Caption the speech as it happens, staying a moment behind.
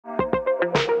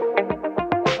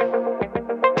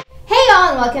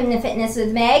and welcome to Fitness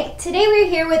with Meg. Today we're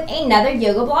here with another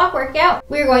yoga block workout.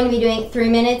 We're going to be doing 3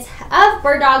 minutes of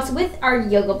bird dogs with our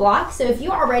yoga block. So if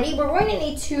you are ready, we're going to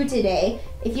need 2 today.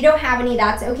 If you don't have any,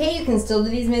 that's okay. You can still do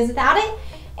these moves without it.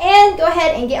 And go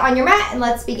ahead and get on your mat and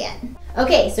let's begin.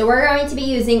 Okay, so we're going to be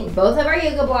using both of our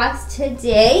yoga blocks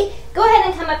today. Go ahead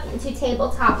and come up into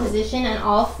tabletop position on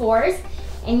all fours.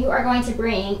 And you are going to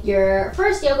bring your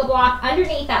first yoga block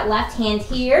underneath that left hand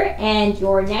here, and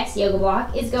your next yoga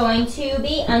block is going to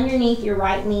be underneath your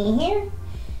right knee here.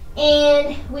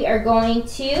 And we are going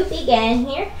to begin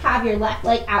here. Have your left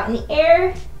leg out in the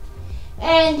air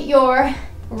and your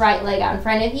right leg out in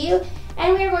front of you,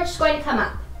 and we are just going to come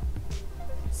up.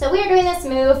 So we are doing this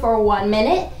move for 1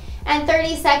 minute and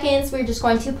 30 seconds. We're just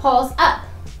going to pulse up,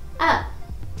 up,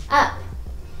 up,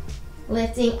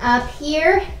 lifting up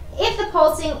here. If the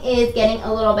pulsing is getting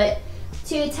a little bit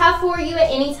too tough for you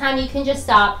at any time, you can just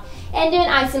stop and do an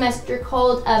isometric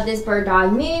hold of this bird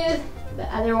dog move. But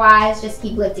otherwise, just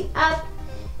keep lifting up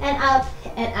and up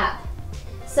and up.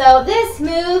 So this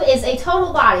move is a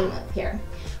total body move here.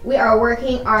 We are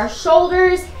working our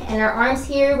shoulders and our arms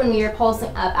here when we are pulsing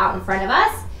up out in front of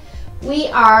us. We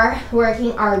are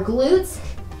working our glutes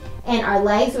and our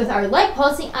legs with our leg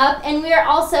pulsing up, and we are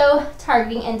also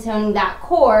targeting and toning that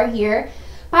core here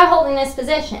by holding this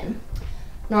position.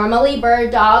 Normally,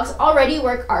 bird dogs already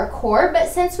work our core, but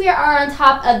since we are on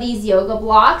top of these yoga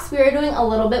blocks, we are doing a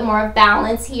little bit more of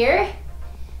balance here.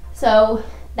 So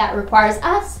that requires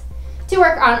us to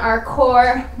work on our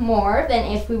core more than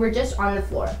if we were just on the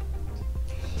floor.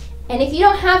 And if you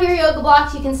don't have your yoga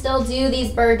blocks, you can still do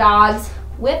these bird dogs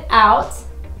without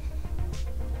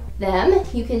them.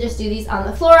 You can just do these on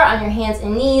the floor, on your hands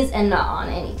and knees, and not on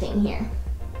anything here.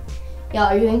 Y'all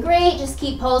are doing great. Just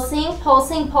keep pulsing,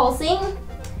 pulsing, pulsing.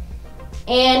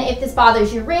 And if this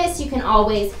bothers your wrist, you can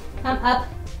always come up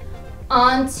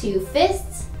onto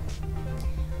fists.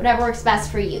 Whatever works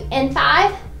best for you. In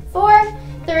 5, 4,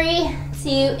 3, 2,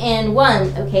 and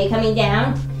 1. Okay, coming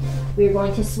down. We're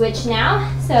going to switch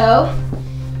now. So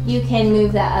you can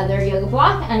move that other yoga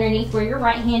block underneath where your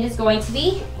right hand is going to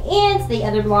be, and the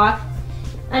other block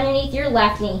underneath your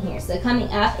left knee here. So coming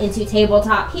up into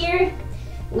tabletop here.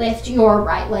 Lift your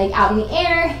right leg out in the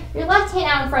air, your left hand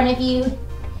out in front of you,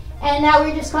 and now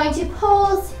we're just going to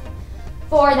pulse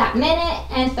for that minute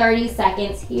and 30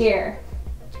 seconds here.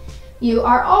 You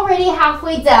are already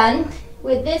halfway done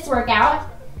with this workout,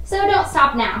 so don't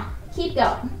stop now. Keep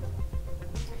going.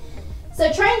 So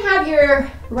try and have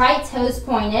your right toes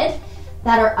pointed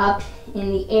that are up in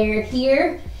the air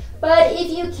here, but if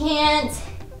you can't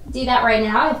do that right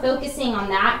now, and focusing on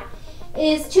that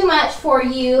is too much for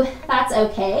you, that's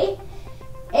okay.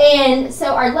 And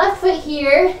so our left foot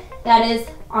here that is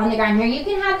on the ground here, you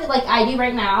can have it like I do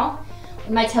right now with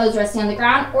my toes resting on the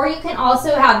ground, or you can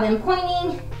also have them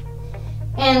pointing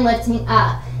and lifting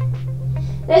up.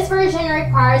 This version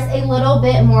requires a little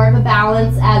bit more of a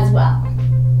balance as well.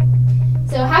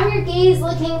 So have your gaze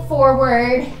looking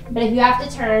forward, but if you have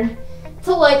to turn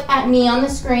to look at me on the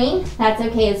screen, that's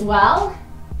okay as well.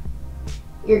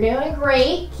 You're doing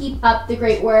great. Keep up the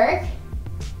great work.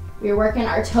 We're working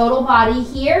our total body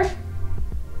here.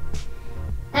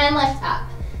 And lift up,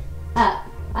 up,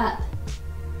 up.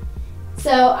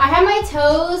 So I have my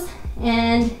toes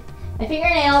and my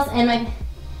fingernails and my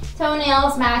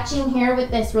toenails matching here with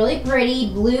this really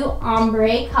pretty blue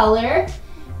ombre color.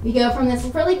 We go from this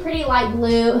really pretty light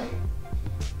blue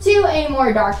to a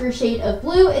more darker shade of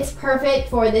blue. It's perfect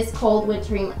for this cold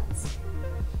wintry months.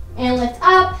 And lift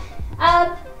up,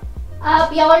 up,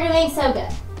 up. Y'all are doing so good.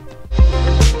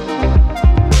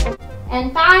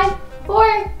 And 5,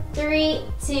 4, 3,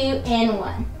 2, and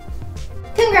 1.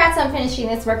 Congrats on finishing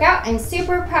this workout. I'm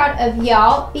super proud of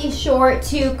y'all. Be sure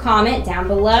to comment down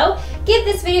below. Give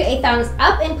this video a thumbs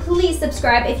up and please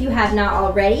subscribe if you have not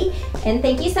already. And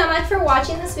thank you so much for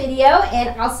watching this video,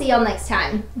 and I'll see y'all next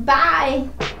time. Bye.